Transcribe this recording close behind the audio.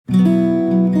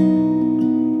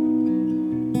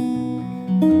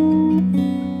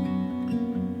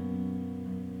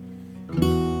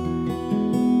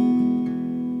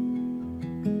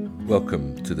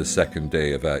the second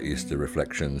day of our Easter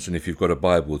reflections, and if you've got a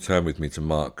Bible, turn with me to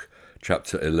Mark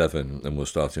chapter 11, and we'll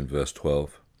start in verse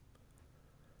 12.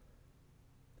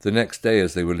 The next day,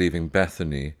 as they were leaving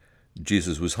Bethany,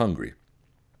 Jesus was hungry.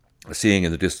 Seeing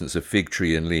in the distance a fig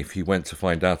tree and leaf, he went to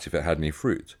find out if it had any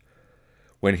fruit.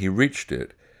 When he reached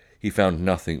it, he found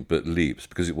nothing but leaves,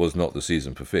 because it was not the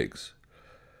season for figs.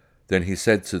 Then he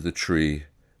said to the tree,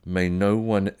 "May no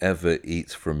one ever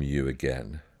eat from you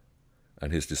again."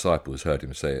 And his disciples heard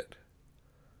him say it.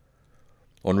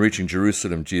 On reaching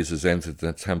Jerusalem, Jesus entered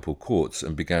the temple courts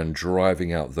and began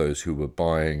driving out those who were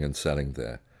buying and selling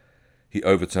there. He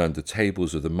overturned the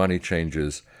tables of the money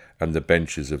changers and the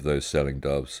benches of those selling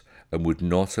doves, and would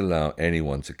not allow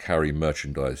anyone to carry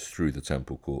merchandise through the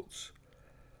temple courts.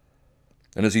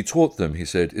 And as he taught them, he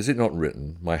said, "Is it not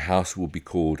written, 'My house will be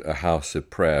called a house of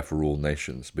prayer for all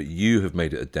nations,' but you have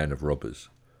made it a den of robbers."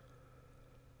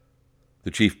 The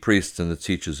chief priests and the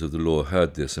teachers of the law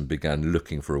heard this and began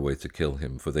looking for a way to kill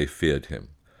him, for they feared him,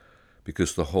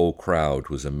 because the whole crowd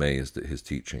was amazed at his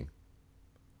teaching.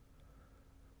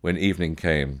 When evening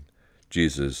came,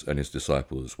 Jesus and his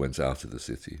disciples went out of the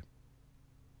city.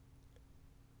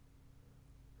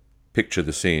 Picture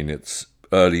the scene. It's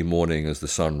early morning as the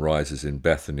sun rises in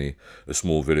Bethany, a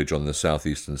small village on the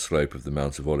southeastern slope of the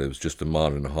Mount of Olives, just a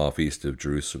mile and a half east of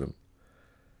Jerusalem.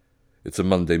 It's a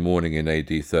Monday morning in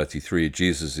AD 33.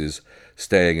 Jesus is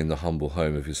staying in the humble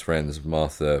home of his friends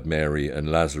Martha, Mary,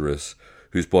 and Lazarus,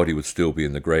 whose body would still be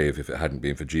in the grave if it hadn't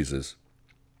been for Jesus.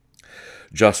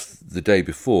 Just the day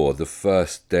before, the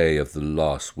first day of the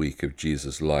last week of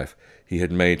Jesus' life, he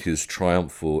had made his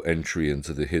triumphal entry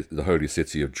into the holy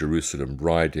city of Jerusalem,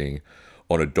 riding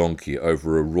on a donkey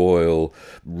over a royal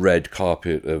red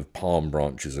carpet of palm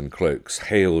branches and cloaks,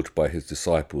 hailed by his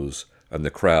disciples and the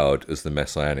crowd as the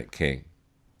Messianic king.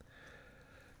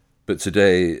 But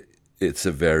today, it's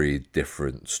a very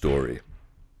different story.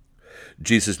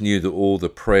 Jesus knew that all the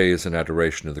praise and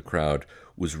adoration of the crowd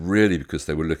was really because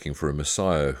they were looking for a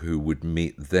Messiah who would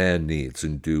meet their needs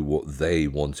and do what they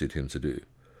wanted him to do.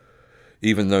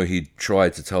 Even though he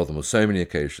tried to tell them on so many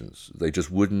occasions, they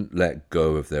just wouldn't let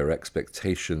go of their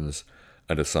expectations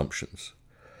and assumptions.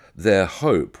 Their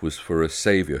hope was for a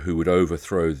saviour who would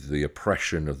overthrow the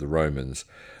oppression of the Romans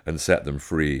and set them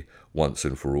free once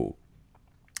and for all.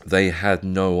 They had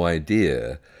no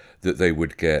idea that they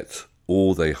would get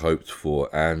all they hoped for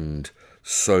and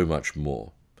so much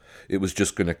more. It was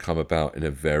just going to come about in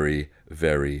a very,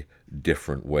 very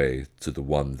different way to the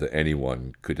one that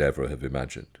anyone could ever have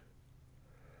imagined.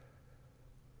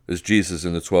 As Jesus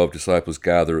and the 12 disciples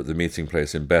gather at the meeting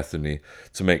place in Bethany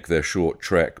to make their short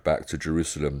trek back to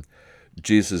Jerusalem,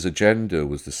 Jesus' agenda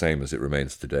was the same as it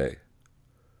remains today: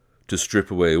 to strip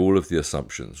away all of the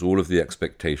assumptions, all of the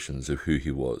expectations of who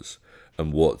he was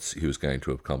and what he was going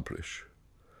to accomplish.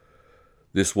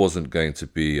 This wasn't going to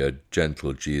be a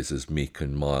gentle Jesus, meek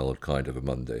and mild kind of a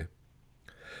Monday.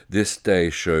 This day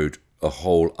showed a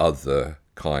whole other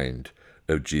kind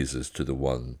of Jesus to the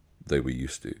one they were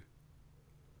used to.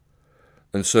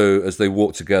 And so, as they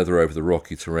walked together over the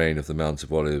rocky terrain of the Mount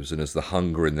of Olives, and as the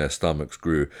hunger in their stomachs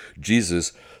grew,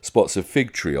 Jesus spots a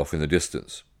fig tree off in the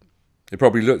distance. It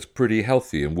probably looked pretty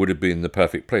healthy and would have been the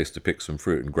perfect place to pick some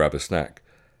fruit and grab a snack.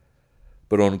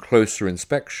 But on closer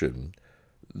inspection,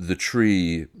 the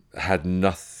tree had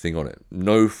nothing on it,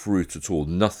 no fruit at all,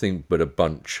 nothing but a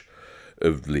bunch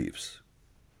of leaves.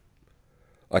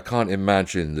 I can't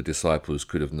imagine the disciples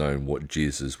could have known what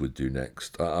Jesus would do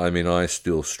next. I mean, I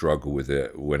still struggle with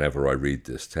it whenever I read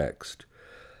this text.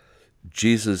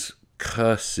 Jesus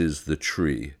curses the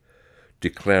tree,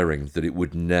 declaring that it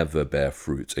would never bear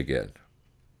fruit again.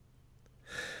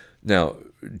 Now,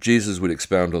 Jesus would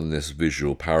expound on this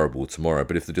visual parable tomorrow,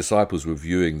 but if the disciples were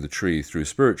viewing the tree through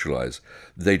spiritual eyes,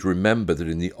 they'd remember that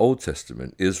in the Old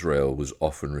Testament, Israel was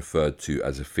often referred to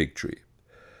as a fig tree.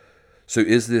 So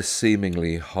is this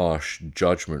seemingly harsh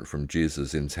judgment from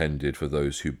Jesus intended for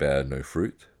those who bear no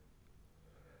fruit?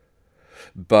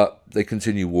 But they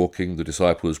continue walking. The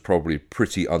disciples probably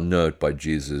pretty unnerved by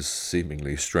Jesus'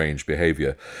 seemingly strange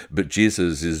behavior, but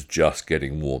Jesus is just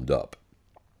getting warmed up.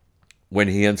 When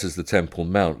he enters the Temple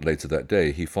Mount later that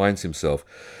day, he finds himself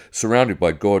surrounded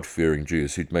by God-fearing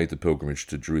Jews who'd made the pilgrimage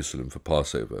to Jerusalem for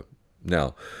Passover.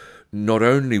 Now, not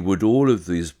only would all of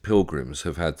these pilgrims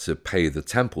have had to pay the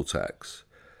temple tax,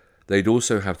 they'd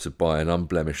also have to buy an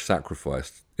unblemished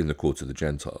sacrifice in the court of the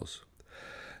Gentiles.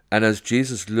 And as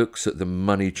Jesus looks at the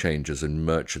money changers and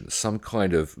merchants, some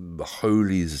kind of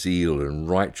holy zeal and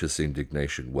righteous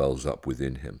indignation wells up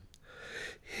within him.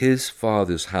 His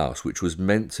Father's house, which was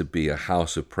meant to be a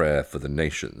house of prayer for the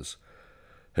nations,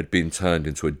 had been turned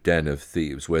into a den of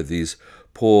thieves, where these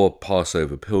Poor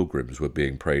Passover pilgrims were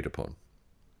being preyed upon.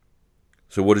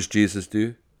 So what does Jesus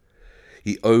do?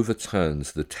 He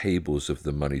overturns the tables of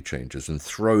the money changers and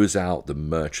throws out the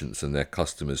merchants and their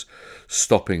customers,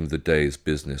 stopping the day's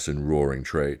business and roaring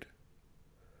trade.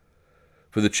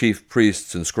 For the chief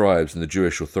priests and scribes and the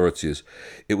Jewish authorities,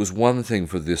 it was one thing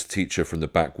for this teacher from the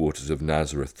backwaters of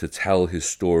Nazareth to tell his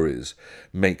stories,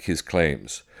 make his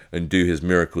claims, and do his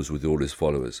miracles with all his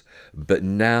followers. But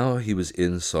now he was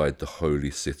inside the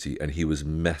holy city and he was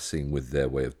messing with their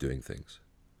way of doing things.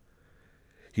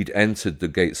 He'd entered the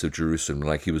gates of Jerusalem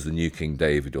like he was the new King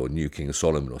David or new King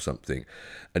Solomon or something.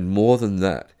 And more than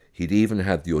that, he'd even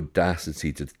had the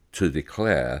audacity to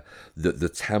declare that the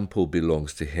temple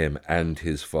belongs to him and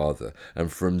his Father.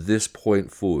 And from this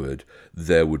point forward,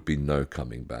 there would be no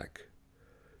coming back.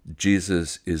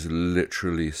 Jesus is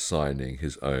literally signing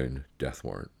his own death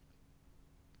warrant.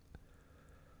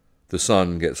 The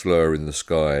sun gets lower in the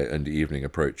sky and evening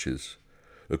approaches.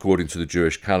 According to the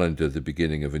Jewish calendar, the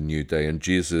beginning of a new day, and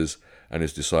Jesus and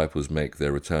his disciples make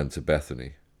their return to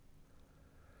Bethany.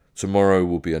 Tomorrow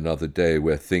will be another day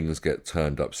where things get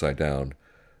turned upside down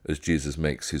as Jesus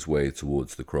makes his way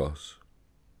towards the cross.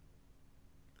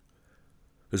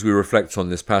 As we reflect on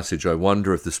this passage, I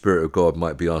wonder if the Spirit of God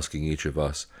might be asking each of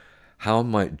us, how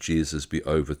might Jesus be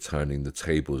overturning the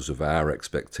tables of our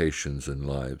expectations and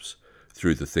lives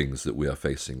through the things that we are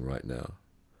facing right now?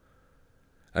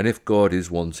 And if God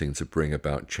is wanting to bring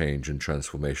about change and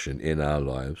transformation in our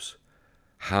lives,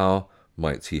 how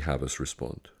might he have us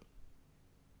respond?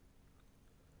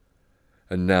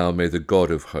 And now may the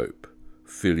God of hope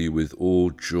fill you with all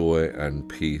joy and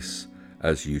peace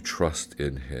as you trust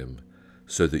in him,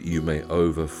 so that you may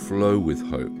overflow with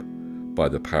hope by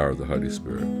the power of the Holy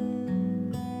Spirit.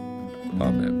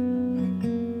 Amen.